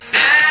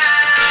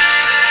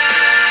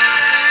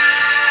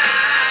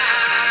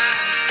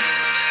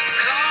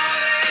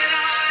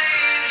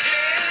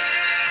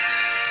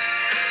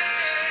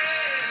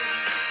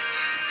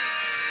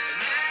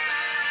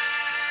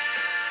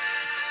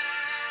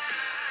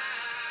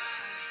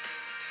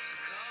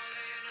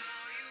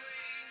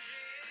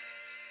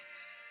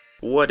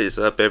What is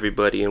up,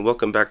 everybody, and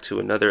welcome back to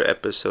another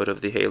episode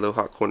of the Halo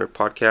Hot Corner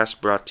podcast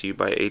brought to you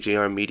by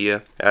AJR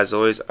Media. As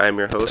always, I'm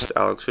your host,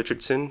 Alex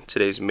Richardson.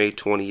 Today's May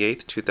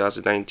 28th,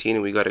 2019,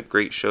 and we got a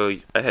great show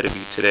ahead of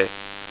you today.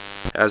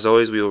 As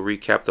always, we will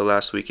recap the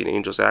last week in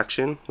Angels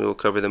action. We will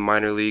cover the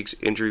minor leagues,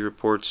 injury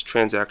reports,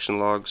 transaction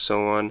logs,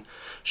 so on.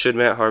 Should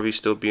Matt Harvey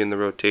still be in the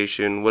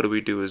rotation? What do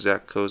we do with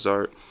Zach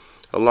Cozart?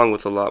 Along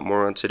with a lot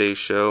more on today's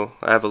show.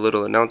 I have a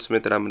little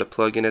announcement that I'm going to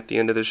plug in at the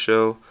end of the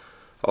show.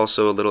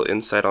 Also, a little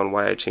insight on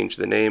why I changed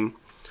the name.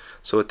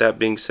 So with that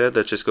being said,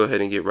 let's just go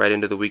ahead and get right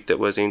into the week that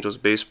was Angels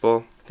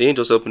baseball. The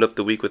Angels opened up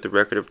the week with a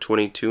record of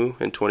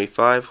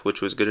 22-25, which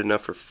was good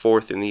enough for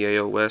 4th in the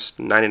AL West,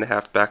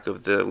 9.5 back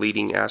of the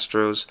leading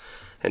Astros,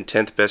 and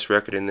 10th best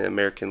record in the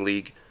American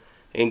League.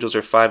 Angels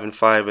are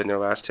 5-5 in their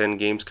last 10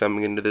 games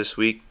coming into this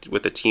week,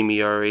 with a team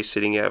ERA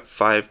sitting at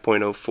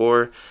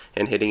 5.04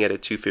 and hitting at a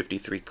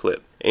 .253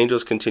 clip.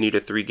 Angels continued a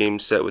 3-game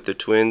set with the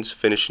Twins,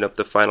 finishing up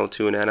the final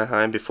 2 in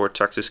Anaheim before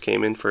Texas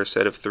came in for a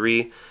set of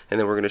 3, and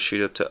then we're going to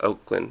shoot up to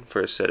Oakland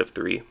for a set of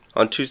 3.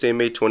 On Tuesday,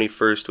 May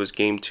 21st was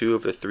Game 2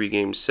 of a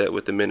 3-game set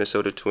with the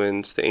Minnesota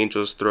Twins. The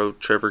Angels throw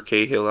Trevor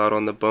Cahill out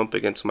on the bump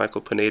against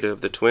Michael Pineda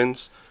of the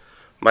Twins.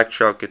 Mike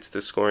Trout gets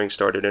the scoring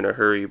started in a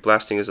hurry,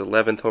 blasting his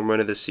 11th home run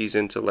of the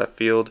season to left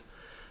field.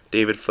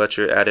 David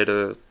Fletcher added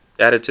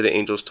to the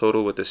Angels'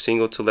 total with a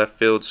single to left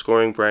field,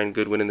 scoring Brian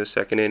Goodwin in the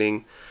second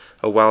inning.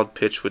 A wild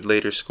pitch would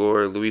later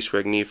score Luis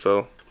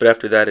Rengifo. But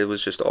after that, it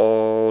was just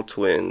all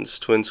Twins.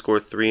 Twins score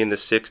 3 in the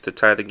 6th to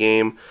tie the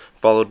game,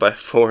 followed by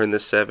 4 in the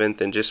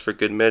 7th, and just for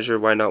good measure,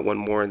 why not one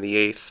more in the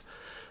 8th?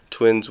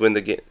 Twins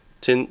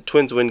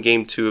win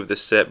Game 2 of the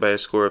set by a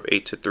score of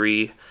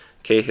 8-3.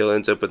 Cahill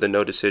ends up with a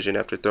no decision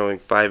after throwing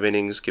 5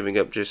 innings, giving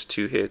up just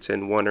 2 hits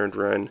and 1 earned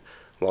run,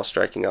 while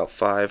striking out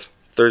 5.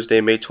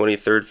 Thursday, May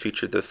 23rd,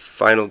 featured the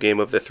final game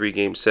of the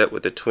 3-game set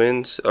with the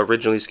Twins,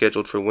 originally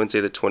scheduled for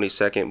Wednesday the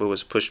 22nd, but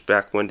was pushed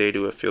back one day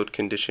to a field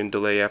condition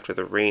delay after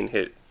the rain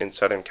hit in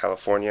Southern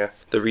California.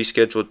 The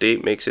rescheduled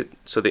date makes it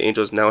so the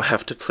Angels now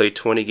have to play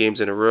 20 games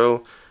in a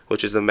row,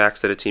 which is the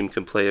max that a team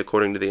can play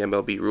according to the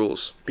MLB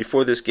rules.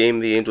 Before this game,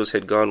 the Angels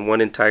had gone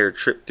one entire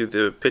trip through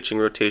the pitching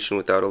rotation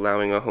without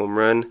allowing a home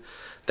run.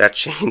 That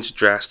changed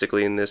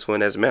drastically in this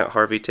one as Matt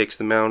Harvey takes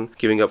the mound,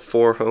 giving up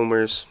 4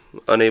 homers,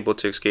 unable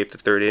to escape the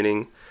third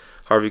inning.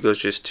 Harvey goes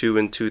just 2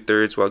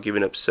 2/3 while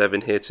giving up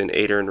 7 hits and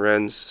 8 earned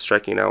runs,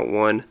 striking out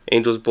 1.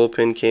 Angels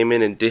bullpen came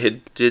in and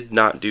did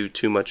not do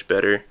too much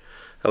better,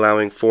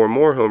 allowing 4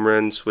 more home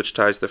runs, which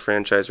ties the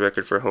franchise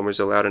record for homers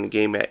allowed in a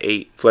game at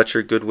 8.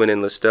 Fletcher, Goodwin,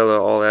 and Listella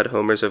all add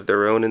homers of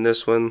their own in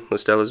this one,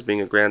 Listella's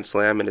being a grand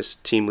slam and his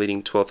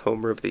team-leading 12th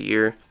homer of the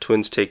year.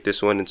 Twins take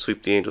this one and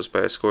sweep the Angels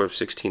by a score of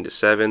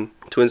 16-7.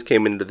 Twins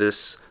came into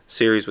this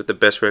series with the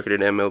best record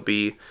in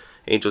MLB.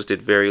 Angels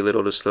did very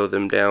little to slow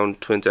them down.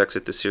 Twins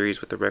exit the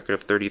series with a record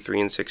of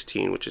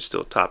 33-16, which is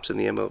still tops in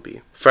the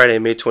MLB. Friday,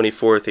 May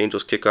 24th,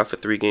 Angels kick off a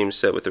 3-game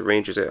set with the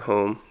Rangers at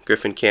home.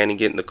 Griffin Canning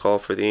getting the call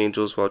for the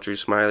Angels, while Drew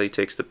Smyly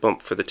takes the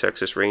bump for the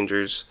Texas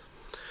Rangers.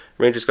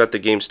 Rangers got the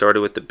game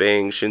started with the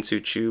bang. Shin-Soo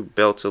Choo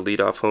belts a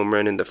leadoff home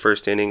run in the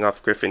first inning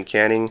off Griffin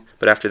Canning,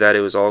 but after that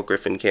it was all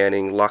Griffin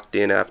Canning, locked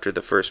in after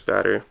the first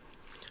batter.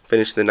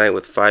 Finished the night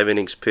with 5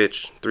 innings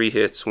pitched, 3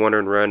 hits, 1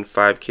 earned run,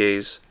 5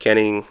 Ks.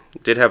 Canning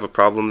did have a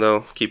problem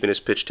though, keeping his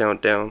pitch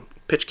count down.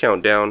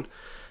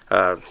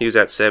 He was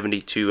at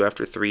 72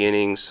 after 3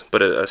 innings,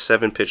 but a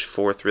 7-pitch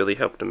fourth really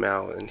helped him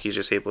out, and he's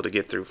just able to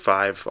get through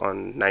 5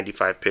 on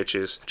 95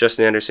 pitches.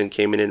 Justin Anderson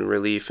came in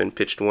relief and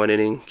pitched 1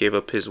 inning, gave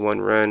up his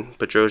 1 run.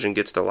 Bedrosian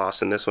gets the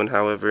loss in this one,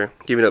 however,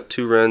 giving up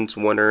 2 runs,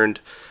 1 earned,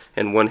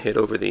 and 1 hit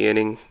over the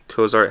inning.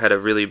 Cozart had a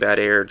really bad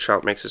error.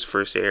 Trout makes his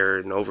first error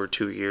in over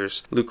 2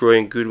 years. Lucroy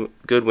and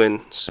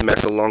Goodwin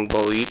smack a long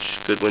ball each,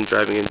 Goodwin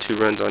driving in 2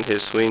 runs on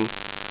his swing.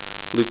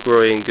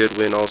 Lucroy and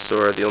Goodwin also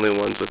are the only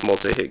ones with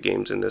multi-hit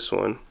games in this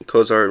one.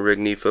 Cozart and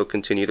Rengifo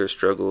continue their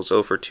struggles,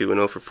 0-2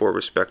 and 0-4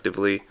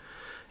 respectively.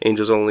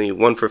 Angels only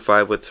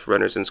 1-5 with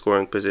runners in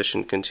scoring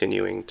position,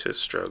 continuing to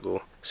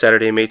struggle.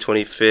 Saturday, May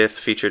 25th,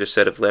 featured a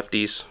set of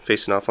lefties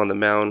facing off on the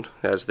mound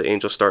as the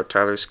Angels start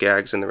Tyler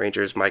Skaggs and the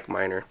Rangers Mike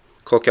Minor.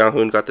 Cole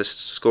Calhoun got the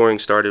scoring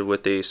started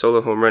with a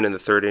solo home run in the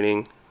 3rd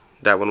inning.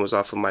 That one was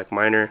off of Mike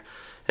Minor,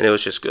 and it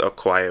was just a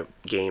quiet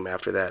game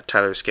after that.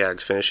 Tyler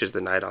Skaggs finishes the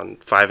night on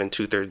 5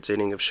 2/3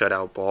 inning of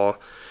shutout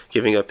ball,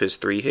 giving up his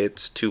 3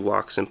 hits, 2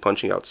 walks, and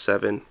punching out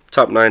 7.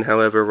 Top 9,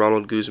 however,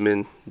 Ronald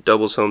Guzman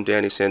doubles home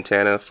Danny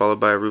Santana, followed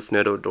by a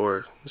Rougned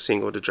Odor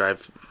single to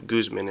drive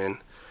Guzman in.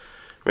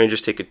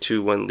 Rangers take a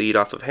 2-1 lead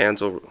off of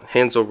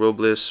Hansel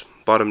Robles.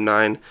 Bottom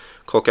 9,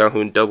 Cole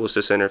Calhoun doubles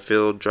to center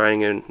field,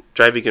 driving in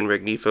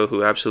Rengifo,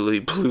 who absolutely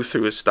blew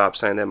through a stop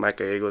sign that Mike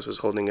Gallegos was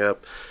holding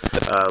up.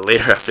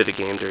 Later after the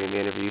game, during the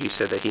interview, he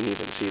said that he didn't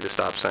even see the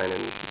stop sign,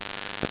 and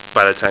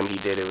by the time he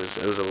did, it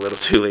was a little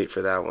too late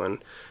for that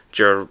one.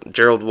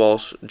 Jared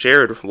Walsh,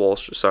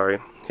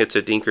 hits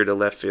a dinker to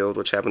left field,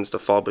 which happens to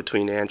fall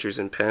between Andrews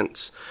and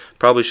Pence.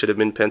 Probably should have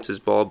been Pence's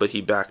ball, but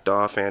he backed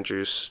off.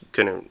 Andrews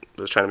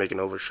was trying to make an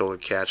over-shoulder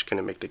catch,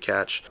 couldn't make the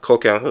catch. Cole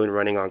Calhoun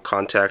running on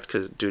contact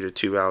due to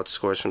 2 outs,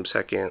 scores from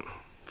second.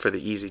 for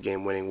the easy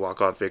game-winning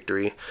walk-off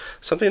victory.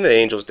 Something the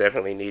Angels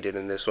definitely needed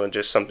in this one,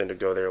 just something to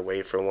go their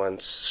way for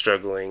once,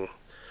 struggling,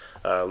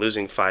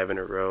 losing 5 in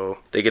a row.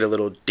 They get a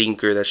little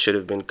dinker that should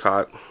have been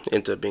caught,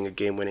 ends up being a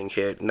game-winning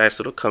hit. Nice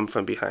little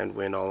come-from-behind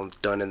win, all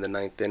done in the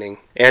 9th inning.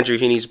 Andrew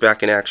Heaney's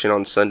back in action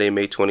on Sunday,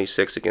 May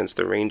 26th against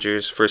the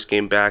Rangers. First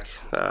game back,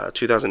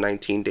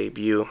 2019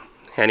 debut.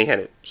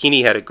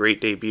 Heaney had a great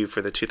debut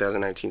for the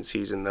 2019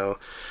 season, though.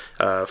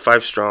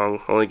 5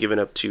 strong, only giving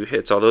up 2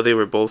 hits, although they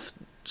were both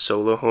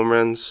solo home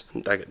runs.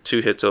 I got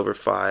 2 hits over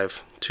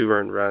 5, 2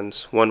 earned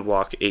runs, 1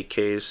 walk, 8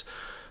 Ks.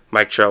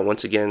 Mike Trout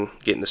once again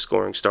getting the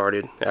scoring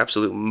started.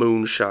 Absolute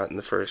moonshot in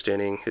the first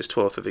inning, his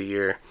 12th of the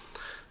year.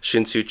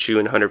 Shin-Soo Choo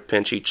and Hunter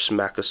Pinch each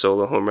smack a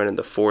solo home run in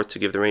the 4th to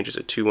give the Rangers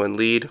a 2-1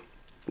 lead.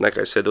 Like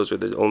I said, those were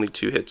the only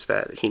 2 hits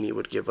that Heaney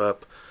would give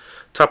up.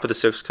 Top of the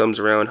 6th comes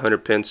around. Hunter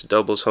Pence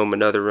doubles home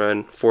another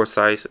run.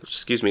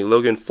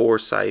 Logan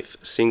Forsythe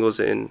singles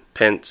in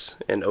Pence,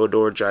 and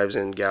Odor drives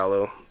in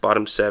Gallo.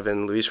 Bottom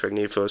 7, Luis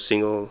Rengifo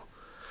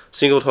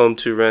singled home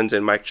 2 runs,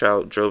 and Mike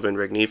Trout drove in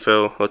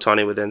Rengifo.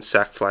 Ohtani would then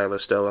sac fly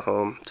LaStella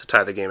home to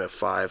tie the game at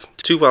 5.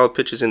 2 wild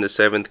pitches in the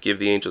 7th give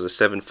the Angels a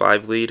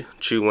 7-5 lead.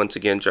 Chu once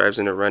again drives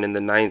in a run in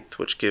the 9th,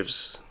 which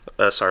gives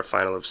us our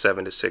final of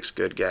 7-6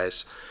 good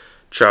guys.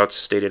 Trout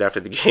stated after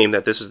the game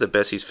that this was the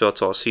best he's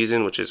felt all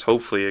season, which is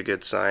hopefully a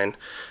good sign,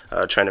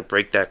 trying to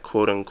break that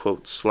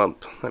quote-unquote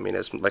slump. I mean,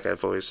 like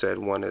I've always said,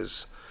 one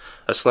is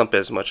a slump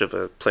as much of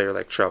a player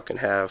like Trout can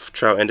have.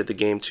 Trout ended the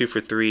game 2 for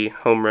 3,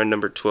 home run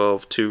number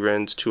 12, 2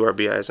 runs, 2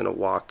 RBIs, and a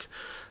walk.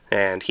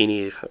 And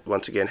Heaney,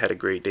 once again, had a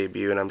great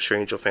debut, and I'm sure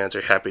Angel fans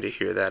are happy to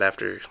hear that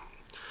after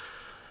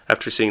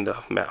seeing the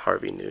Matt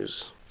Harvey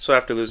news. So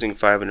after losing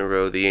 5 in a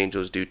row, the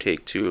Angels do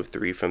take 2 of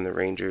 3 from the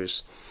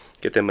Rangers.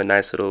 Get them a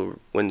nice little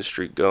win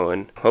streak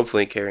going,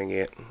 hopefully carrying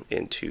it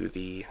into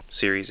the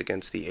series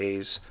against the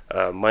A's.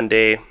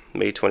 Monday,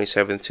 May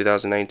 27th,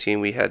 2019,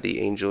 we had the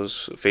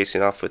Angels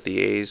facing off with the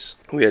A's.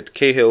 We had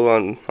Cahill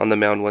on the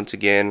mound once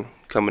again,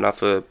 coming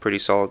off a pretty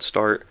solid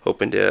start,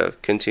 hoping to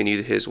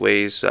continue his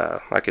ways.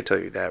 I could tell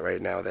you that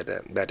right now that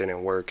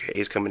didn't work.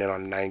 A's coming in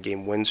on a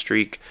 9-game win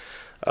streak.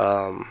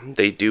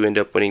 They do end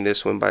up winning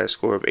this one by a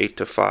score of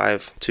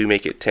 8-5 to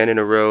make it 10 in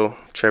a row.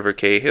 Trevor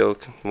Cahill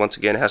once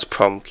again has a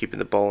problem keeping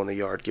the ball in the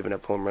yard, giving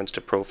up home runs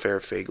to Profar,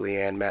 Fagley,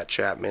 and Matt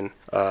Chapman.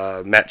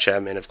 Matt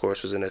Chapman, of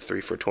course, was in a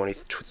 3 for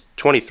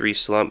 23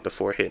 slump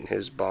before hitting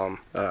his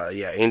bomb.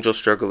 Angels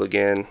struggle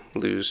again,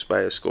 lose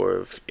by a score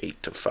of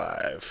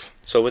 8-5.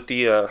 So with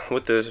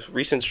the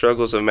recent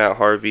struggles of Matt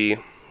Harvey,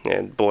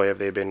 and boy have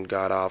they been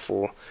god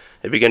awful,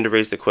 it began to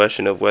raise the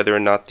question of whether or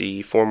not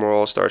the former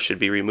All-Star should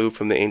be removed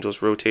from the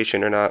Angels'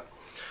 rotation or not.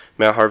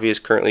 Matt Harvey is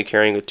currently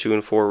carrying a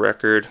 2-4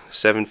 record,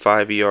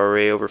 7.5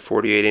 ERA over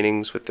 48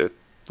 innings with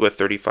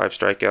 35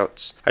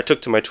 strikeouts. I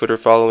took to my Twitter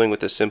following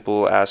with a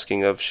simple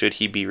asking of should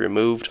he be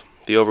removed.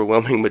 The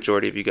overwhelming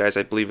majority of you guys,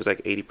 I believe it was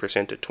like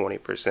 80% to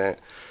 20%,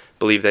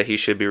 believe that he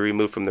should be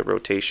removed from the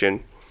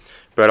rotation.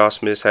 Brett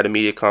Ausmus had a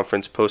media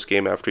conference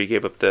post-game after he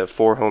gave up the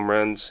 4 home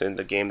runs in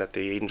the game that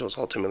the Angels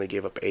ultimately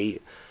gave up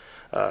 8.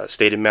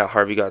 Stated Brett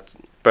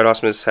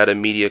Ausmus had a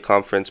media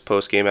conference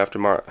post-game after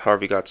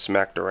Harvey got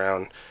smacked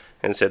around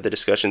and said the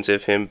discussions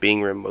of him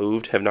being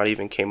removed have not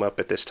even came up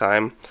at this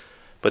time.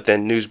 But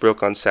then news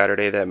broke on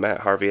Saturday that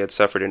Matt Harvey had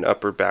suffered an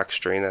upper back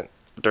strain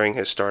during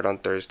his start on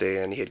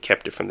Thursday, and he had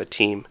kept it from the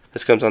team.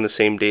 This comes on the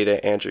same day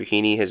that Andrew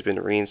Heaney has been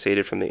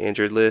reinstated from the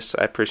injured list.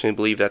 I personally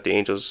believe that the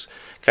Angels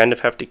kind of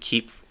have to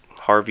keep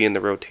Harvey in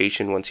the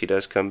rotation once he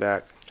does come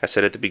back. I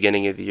said at the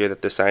beginning of the year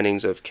that the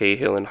signings of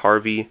Cahill and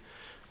Harvey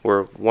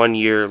were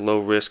 1-year,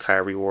 low-risk,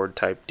 high-reward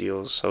type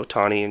deals.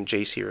 Ohtani and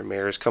J.C.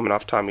 Ramirez, coming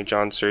off Tommy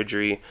John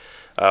surgery,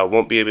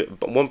 won't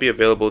be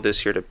available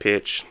this year to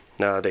pitch.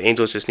 The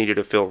Angels just needed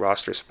to fill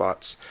roster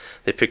spots.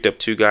 They picked up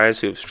 2 guys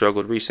who have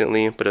struggled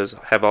recently, but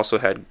have also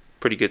had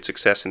pretty good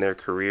success in their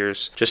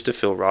careers, just to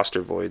fill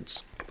roster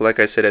voids. But like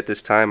I said, at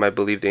this time, I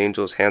believe the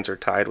Angels' hands are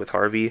tied with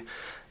Harvey.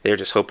 They're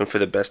just hoping for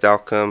the best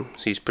outcome.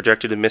 He's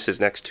projected to miss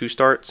his next 2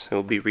 starts and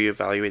will be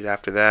reevaluated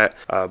after that.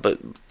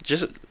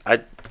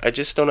 I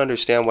just don't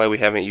understand why we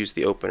haven't used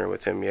the opener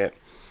with him yet.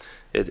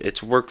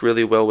 It's worked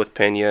really well with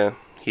Pena.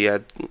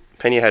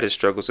 Pena had his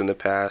struggles in the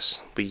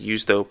past. We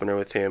used the opener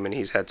with him, and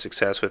he's had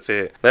success with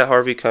it. Let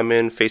Harvey come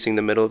in facing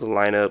the middle of the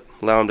lineup,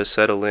 allow him to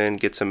settle in,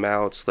 get some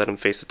outs, let him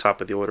face the top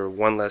of the order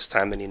one less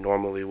time than he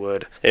normally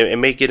would. It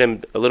may get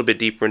him a little bit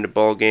deeper into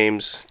ball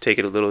games, take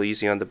it a little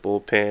easy on the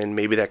bullpen.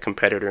 Maybe that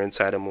competitor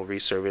inside him will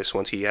resurface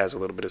once he has a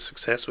little bit of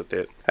success with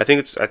it. I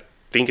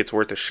think it's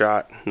worth a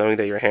shot, knowing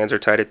that your hands are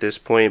tied at this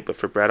point, but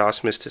for Brad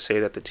Ausmus to say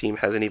that the team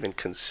hasn't even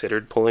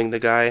considered pulling the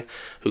guy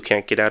who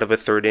can't get out of a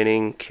 3rd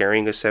inning,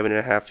 carrying a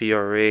 7.5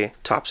 ERA,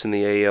 tops in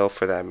the AL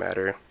for that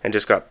matter, and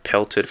just got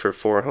pelted for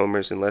 4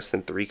 homers in less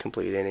than 3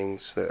 complete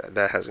innings,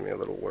 that has me a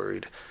little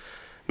worried.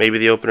 Maybe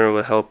the opener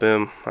will help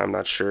him, I'm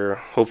not sure.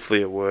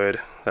 Hopefully it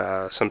would.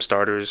 Some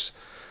starters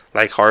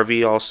like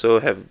Harvey also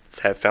have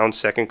found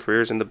second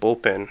careers in the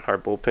bullpen. Our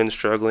bullpen's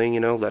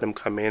struggling, let him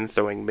come in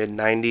throwing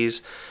mid-90s.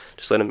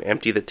 Just let him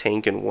empty the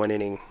tank in 1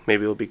 inning.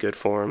 Maybe it'll be good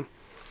for him.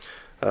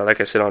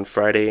 Like I said, on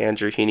Friday,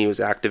 Andrew Heaney was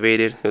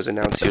activated. It was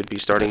announced he would be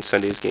starting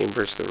Sunday's game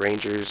versus the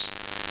Rangers.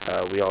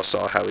 We all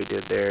saw how he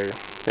did there.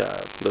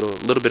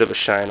 Little bit of a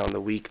shine on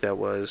the week that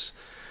was.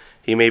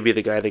 He may be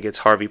the guy that gets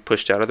Harvey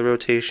pushed out of the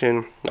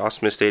rotation.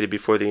 Osmus stated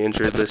before the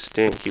injured list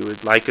stint he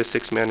would like a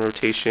six-man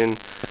rotation.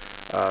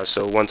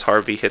 So once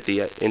Harvey hit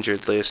the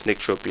injured list, Nick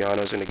Tropiano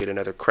is going to get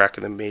another crack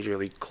in the Major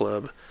League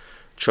club.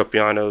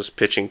 Tropiano's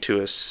pitching to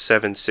a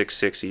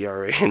 7.66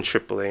 ERA in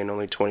AAA in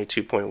only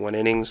 22.1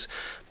 innings,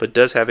 but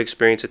does have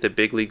experience at the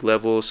big league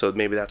level, so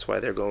maybe that's why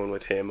they're going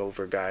with him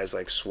over guys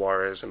like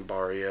Suarez and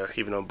Barria,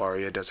 even though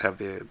Barria does have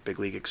the big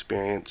league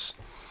experience.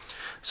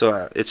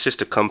 So it's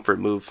just a comfort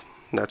move.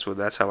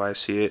 That's how I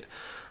see it.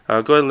 Go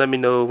ahead and let me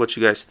know what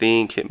you guys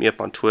think. Hit me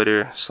up on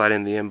Twitter, slide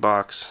in the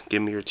inbox,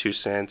 give me your 2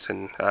 cents,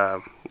 and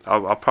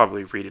I'll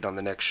probably read it on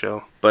the next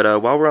show.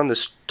 But while we're on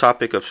this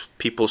topic of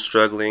people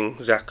struggling,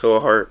 Zach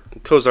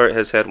Cozart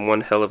has had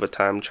one hell of a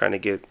time trying to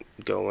get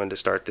going to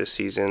start this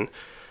season.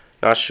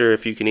 Not sure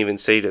if you can even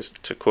say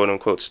to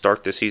quote-unquote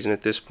start the season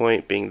at this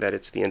point, being that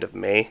it's the end of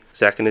May.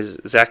 Zach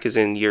is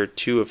in year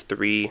 2 of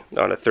 3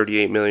 on a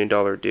 $38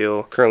 million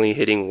deal, currently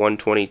hitting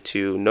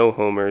 122, no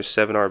homers,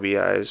 7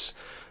 RBIs.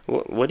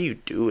 What do you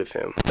do with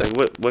him? Like,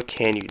 what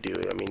can you do?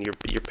 I mean,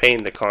 you're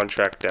paying the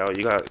contract out.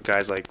 You got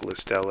guys like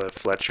Listella,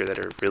 Fletcher that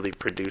are really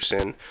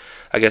producing.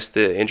 I guess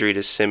the injury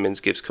to Simmons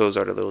gives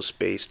Cozart a little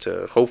space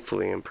to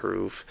hopefully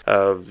improve.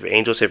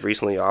 Angels have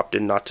recently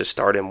opted not to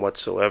start him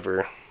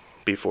whatsoever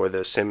before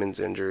the Simmons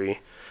injury,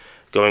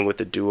 going with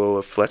the duo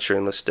of Fletcher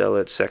and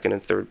Listella at second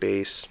and third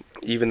base.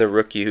 Even the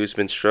rookie who's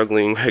been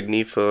struggling,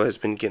 Rengifo, has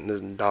been getting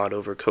the nod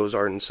over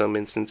Cozart in some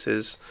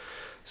instances.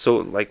 So,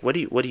 like, what do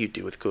you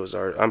do with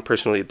Cozart? I'm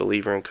personally a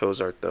believer in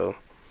Cozart, though.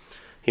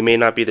 He may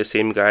not be the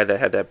same guy that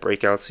had that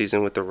breakout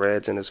season with the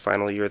Reds in his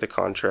final year of the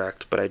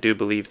contract, but I do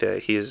believe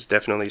that he is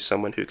definitely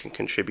someone who can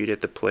contribute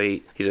at the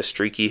plate. He's a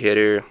streaky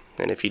hitter,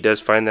 and if he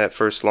does find that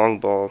first long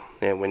ball,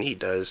 and when he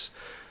does,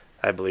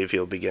 I believe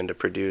he'll begin to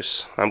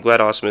produce. I'm glad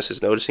Osmus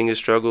is noticing his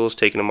struggles,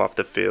 taking him off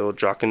the field,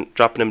 dropping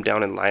him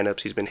down in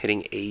lineups. He's been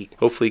hitting 8,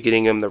 hopefully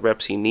getting him the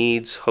reps he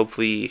needs.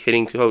 Hopefully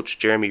hitting coach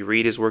Jeremy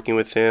Reed is working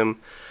with him.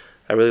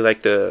 I really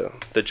like the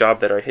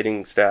job that our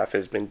hitting staff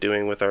has been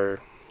doing with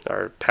our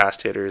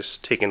past hitters,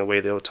 taking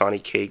away the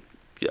Otani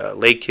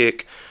leg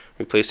kick,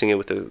 replacing it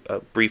with a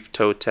brief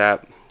toe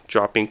tap,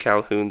 dropping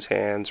Calhoun's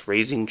hands,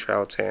 raising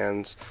Trout's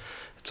hands.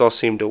 It's all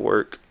seemed to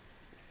work.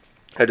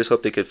 I just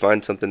hope they could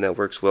find something that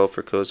works well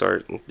for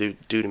Cozart, due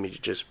to me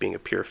just being a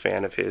pure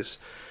fan of his.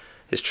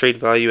 His trade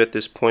value at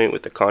this point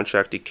with the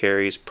contract he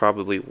carries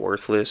probably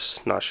worthless.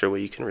 Not sure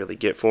what you can really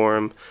get for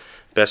him.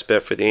 Best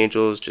bet for the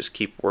Angels, just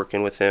keep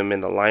working with him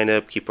in the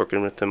lineup, keep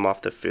working with him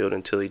off the field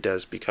until he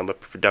does become a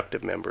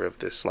productive member of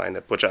this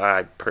lineup, which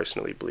I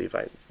personally believe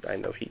I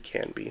know he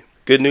can be.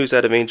 Good news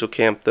out of Angel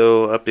Camp,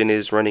 though. Upton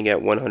is running at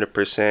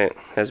 100%,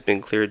 has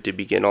been cleared to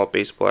begin all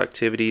baseball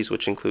activities,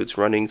 which includes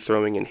running,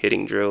 throwing, and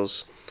hitting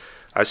drills.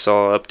 I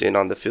saw Upton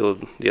on the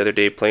field the other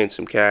day playing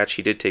some catch.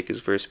 He did take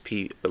his first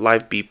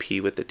live BP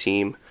with the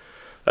team.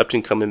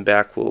 Upton coming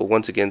back will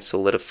once again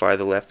solidify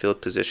the left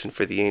field position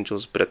for the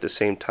Angels, but at the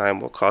same time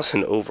will cause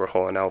an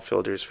overhaul in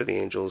outfielders for the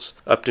Angels.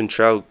 Upton,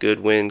 Trout,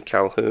 Goodwin,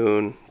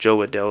 Calhoun, Joe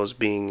Adell is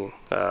being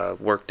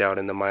worked out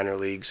in the minor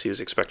leagues. He was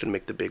expected to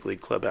make the big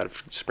league club out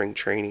of spring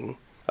training.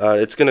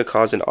 It's going to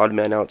cause an odd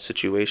man out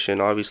situation.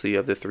 Obviously,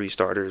 of the 3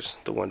 starters,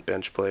 the 1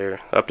 bench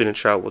player. Upton and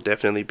Trout will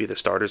definitely be the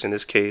starters in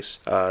this case.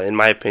 In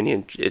my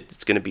opinion,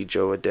 it's going to be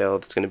Joe Adell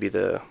that's going to be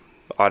the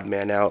odd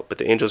man out, but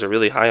the Angels are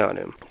really high on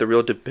him. The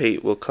real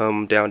debate will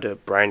come down to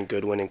Brian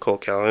Goodwin and Cole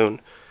Calhoun.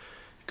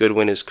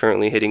 Goodwin is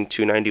currently hitting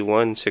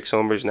 .291, 6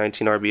 homers,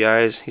 19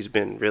 RBIs. He's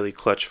been really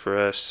clutch for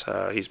us.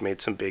 He's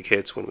made some big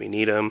hits when we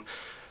need him.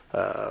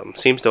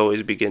 Seems to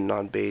always be getting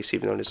on base,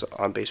 even though his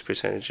on base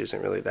percentage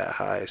isn't really that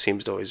high.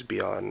 Seems to always be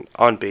on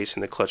base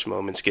in the clutch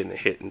moments, getting the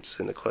hits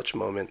in the clutch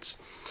moments.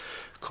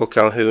 Cole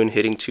Calhoun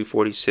hitting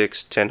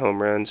 .246, 10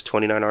 home runs,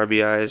 29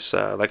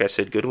 RBIs. Like I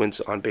said,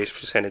 Goodwin's on-base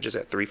percentage is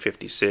at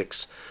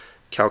 .356.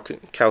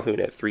 Calhoun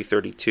at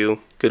 .332.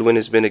 Goodwin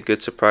has been a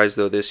good surprise,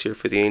 though, this year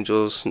for the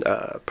Angels.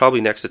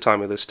 Probably next to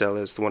Tommy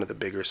Listella is one of the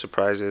bigger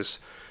surprises.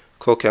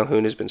 Cole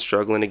Calhoun has been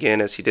struggling again,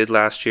 as he did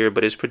last year,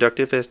 but is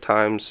productive at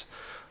times.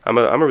 I'm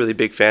a really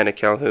big fan of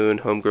Calhoun,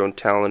 homegrown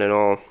talent and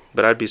all,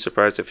 but I'd be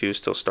surprised if he was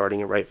still starting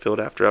in right field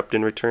after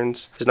Upton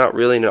returns. He's not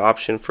really an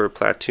option for a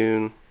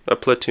platoon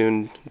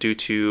due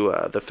to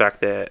the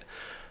fact that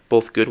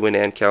both Goodwin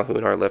and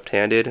Calhoun are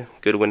left-handed.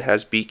 Goodwin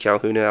has beat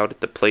Calhoun out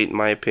at the plate, in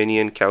my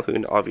opinion.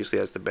 Calhoun obviously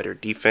has the better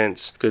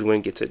defense.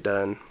 Goodwin gets it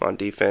done on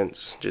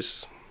defense.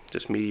 Just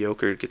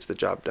mediocre, gets the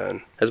job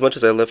done. As much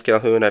as I love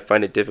Calhoun, I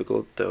find it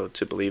difficult, though,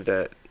 to believe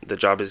that the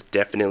job is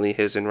definitely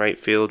his in right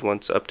field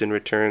once Upton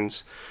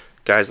returns.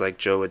 Guys like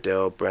Joe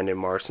Adell, Brandon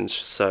Marsh, and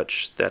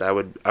such, that I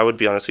would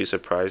be honestly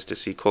surprised to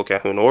see Cole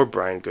Calhoun or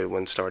Brian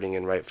Goodwin starting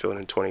in right field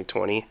in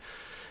 2020.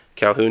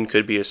 Calhoun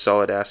could be a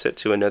solid asset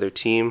to another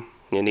team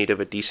in need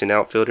of a decent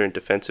outfielder and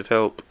defensive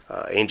help.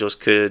 Angels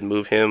could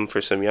move him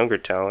for some younger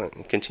talent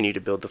and continue to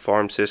build the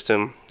farm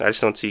system. I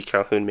just don't see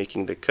Calhoun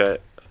making the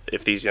cut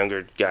if these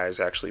younger guys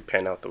actually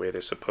pan out the way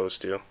they're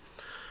supposed to.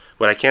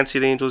 What I can't see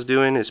the Angels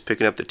doing is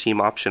picking up the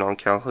team option on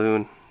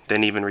Calhoun,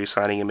 then even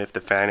re-signing him if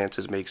the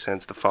finances make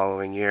sense the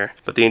following year.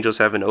 But the Angels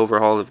have an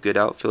overhaul of good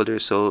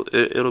outfielders, so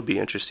it'll be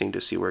interesting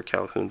to see where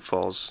Calhoun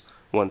falls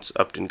once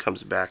Upton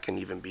comes back and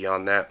even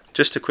beyond that.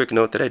 Just a quick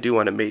note that I do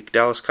want to make.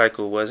 Dallas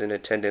Keuchel was in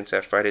attendance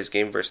at Friday's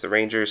game versus the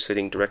Rangers,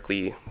 sitting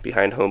directly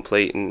behind home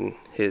plate in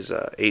his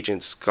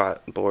agent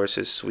Scott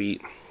Boris's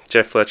suite.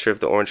 Jeff Fletcher of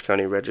the Orange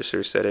County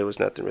Register said it was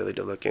nothing really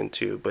to look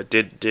into, but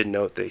did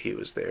note that he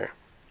was there.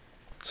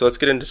 So let's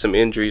get into some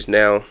injuries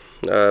now.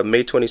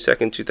 May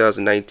 22nd,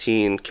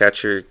 2019,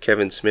 catcher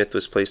Kevin Smith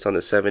was placed on the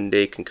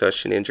 7-day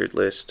concussion injured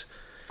list.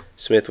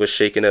 Smith was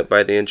shaken up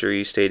by the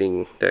injury,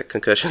 stating that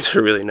concussions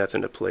are really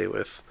nothing to play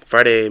with.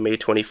 Friday, May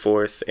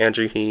 24th,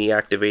 Andrew Heaney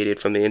activated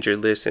from the injured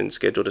list and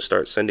scheduled to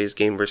start Sunday's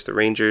game versus the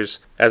Rangers.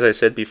 As I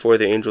said before,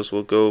 the Angels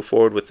will go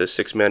forward with the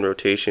 6-man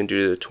rotation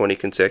due to the 20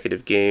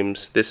 consecutive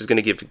games. This is going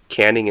to give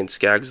Canning and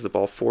Skaggs the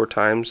ball 4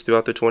 times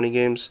throughout the 20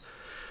 games,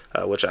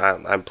 which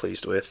I'm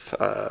pleased with.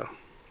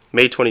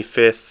 May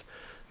 25th,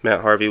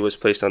 Matt Harvey was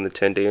placed on the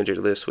 10-day injured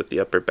list with the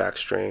upper back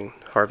strain.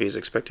 Harvey is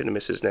expected to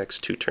miss his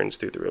next 2 turns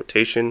through the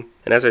rotation.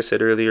 And as I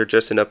said earlier,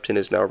 Justin Upton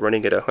is now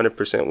running at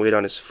 100% weight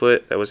on his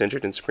foot that was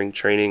injured in spring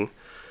training.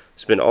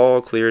 He's been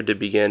all cleared to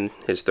begin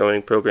his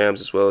throwing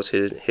programs as well as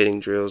hitting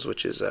drills,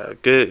 which is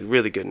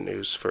really good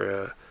news for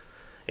a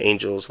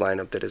Angels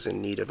lineup that is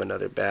in need of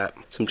another bat.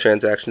 Some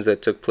transactions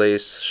that took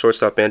place.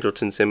 Shortstop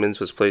Andrelton Simmons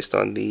was placed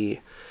on the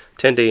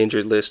 10-day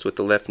injured list with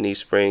the left knee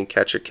sprain.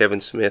 Catcher Kevin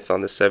Smith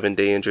on the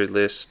 7-day injured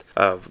list.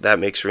 That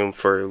makes room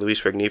for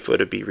Luis Rengifo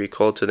to be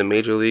recalled to the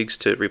major leagues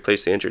to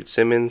replace the injured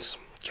Simmons.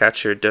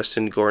 Catcher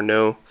Dustin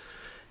Gourneau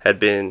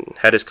had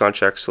his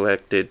contract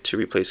selected to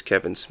replace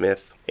Kevin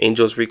Smith.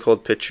 Angels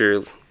recalled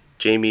pitcher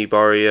Jamie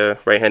Barria.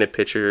 Right-handed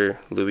pitcher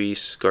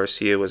Luis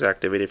Garcia was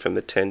activated from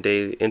the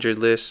 10-day injured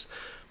list.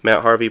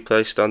 Matt Harvey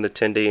placed on the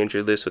 10-day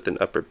injured list with an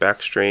upper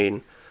back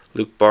strain.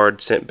 Luke Bard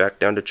sent back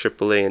down to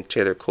AAA and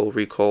Taylor Cole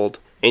recalled.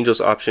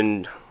 Angels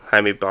optioned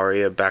Jaime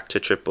Barria back to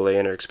AAA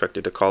and are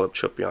expected to call up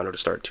Tropiano to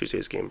start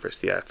Tuesday's game versus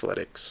the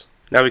Athletics.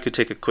 Now we could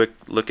take a quick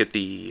look at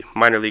the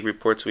minor league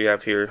reports we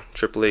have here.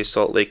 AAA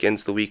Salt Lake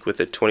ends the week with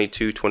a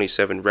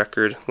 22-27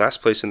 record,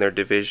 last place in their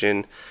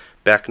division,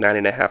 back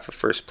 9.5 of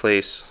first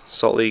place.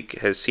 Salt Lake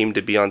has seemed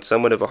to be on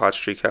somewhat of a hot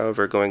streak,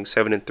 however, going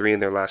 7-3 in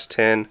their last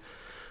 10.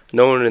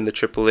 No one in the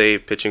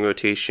AAA pitching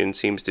rotation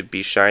seems to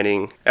be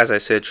shining. As I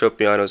said,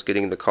 Tropiano's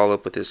getting the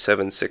call-up with his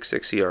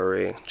 7.66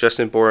 ERA.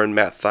 Justin Bour and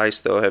Matt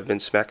Thaiss, though, have been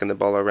smacking the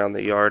ball around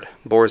the yard.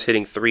 Bour's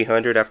hitting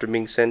 .300 after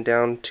being sent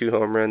down, 2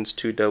 home runs,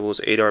 2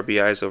 doubles, 8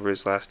 RBIs over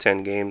his last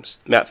 10 games.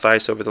 Matt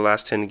Thaiss over the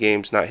last 10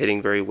 games not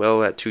hitting very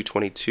well at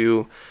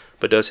 .222,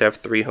 but does have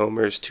 3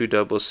 homers, 2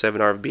 doubles,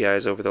 7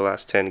 RBIs over the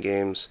last 10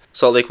 games.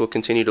 Salt Lake will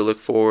continue to look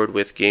forward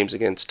with games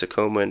against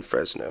Tacoma and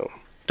Fresno.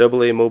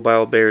 AA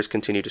Mobile Bears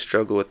continue to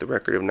struggle with the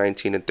record of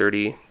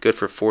 19-30, good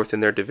for 4th in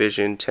their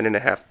division,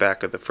 10.5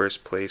 back of the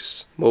first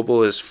place.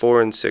 Mobile is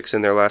 4-6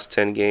 in their last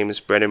 10 games.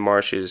 Brendan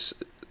Marsh is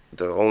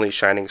the only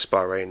shining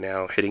spot right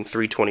now, hitting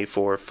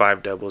 .324,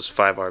 5 doubles,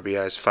 5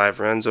 RBIs, 5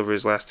 runs over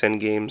his last 10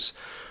 games.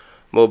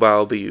 Mobile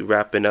will be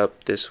wrapping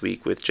up this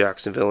week with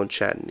Jacksonville and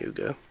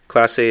Chattanooga.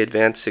 Class A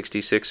Advanced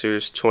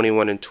 66ers,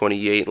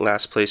 21-28,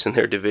 last place in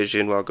their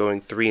division while going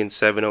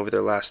 3-7 over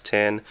their last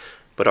 10,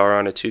 but are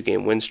on a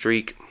 2-game win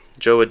streak.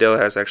 Joe Adele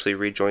has actually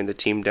rejoined the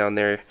team down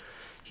there.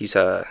 He's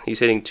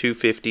hitting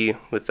 .250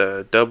 with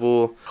a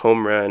double,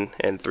 home run,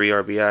 and 3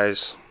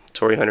 RBIs.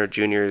 Torrey Hunter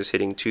Jr. is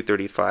hitting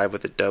 .235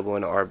 with a double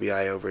and an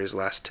RBI over his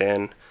last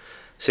 10.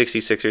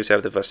 66ers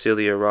have the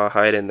Visalia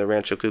Rawhide and the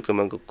Rancho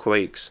Cucamonga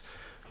Quakes,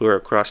 who are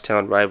a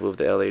crosstown rival of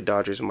the LA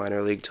Dodgers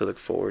minor league to look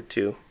forward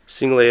to.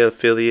 Single A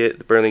affiliate,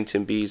 the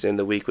Burlington Bees end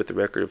the week with a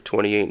record of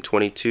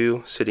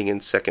 28-22, sitting in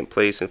second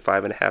place and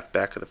 5.5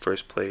 back of the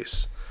first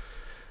place.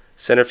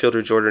 Center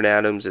fielder Jordan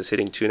Adams is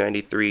hitting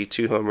 .293,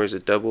 2 homers, a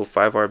double,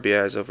 5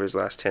 RBIs over his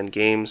last 10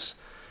 games.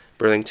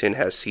 Burlington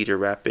has Cedar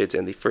Rapids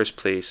and the first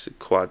place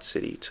Quad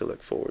City to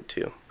look forward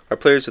to. Our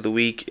players of the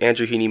week,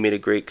 Andrew Heaney made a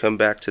great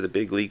comeback to the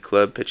big league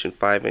club, pitching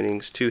 5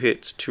 innings, 2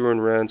 hits, 2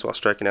 earned runs while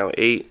striking out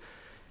 8.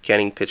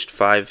 Canning pitched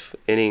 5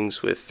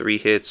 innings with 3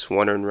 hits,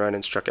 1 earned run,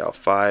 and struck out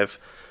 5.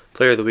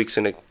 Player of the week's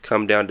going to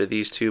come down to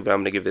these two, but I'm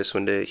going to give this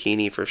one to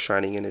Heaney for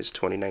shining in his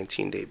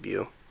 2019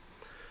 debut.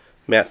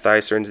 Matt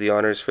Thaiss earns the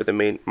honors for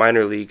the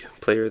minor league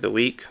player of the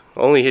week,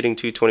 only hitting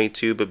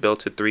 .222 but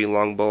belted 3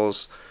 long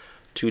balls,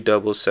 2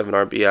 doubles, 7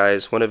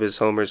 RBIs. One of his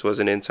homers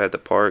wasn't inside the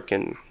park,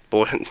 and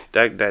boy,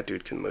 that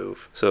dude can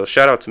move. So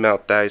shout out to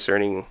Matt Thaiss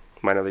earning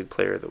minor league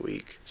player of the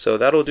week. So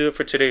that'll do it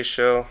for today's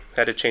show.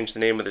 Had to change the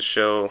name of the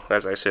show,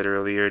 as I said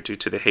earlier, due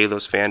to the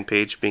Halos fan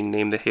page being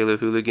named the Halo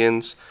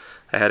Hooligans.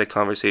 I had a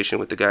conversation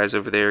with the guys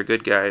over there,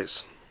 good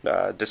guys.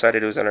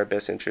 Decided it was in our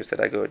best interest that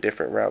I go a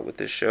different route with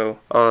this show.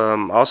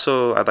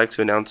 Also, I'd like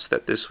to announce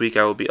that this week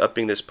I will be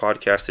upping this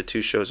podcast to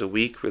 2 shows a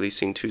week,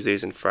 releasing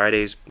Tuesdays and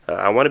Fridays.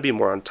 I want to be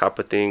more on top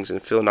of things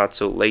and feel not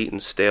so late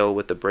and stale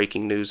with the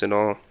breaking news and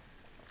all.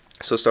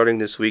 So starting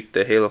this week,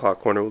 the Halo Hot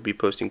Corner will be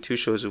posting 2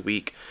 shows a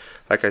week.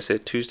 Like I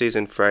said, Tuesdays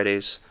and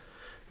Fridays.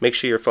 Make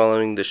sure you're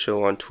following the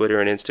show on Twitter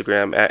and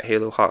Instagram at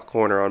Halo Hot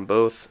Corner on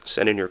both.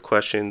 Send in your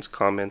questions,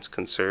 comments,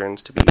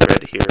 concerns to be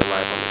read here live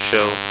on the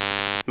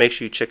show. Make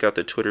sure you check out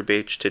the Twitter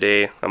page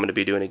today. I'm going to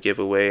be doing a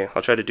giveaway.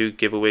 I'll try to do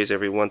giveaways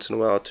every once in a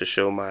while to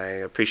show my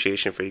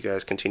appreciation for you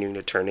guys continuing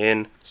to turn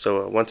in.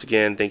 So once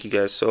again, thank you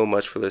guys so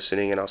much for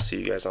listening, and I'll see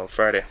you guys on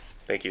Friday.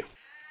 Thank you.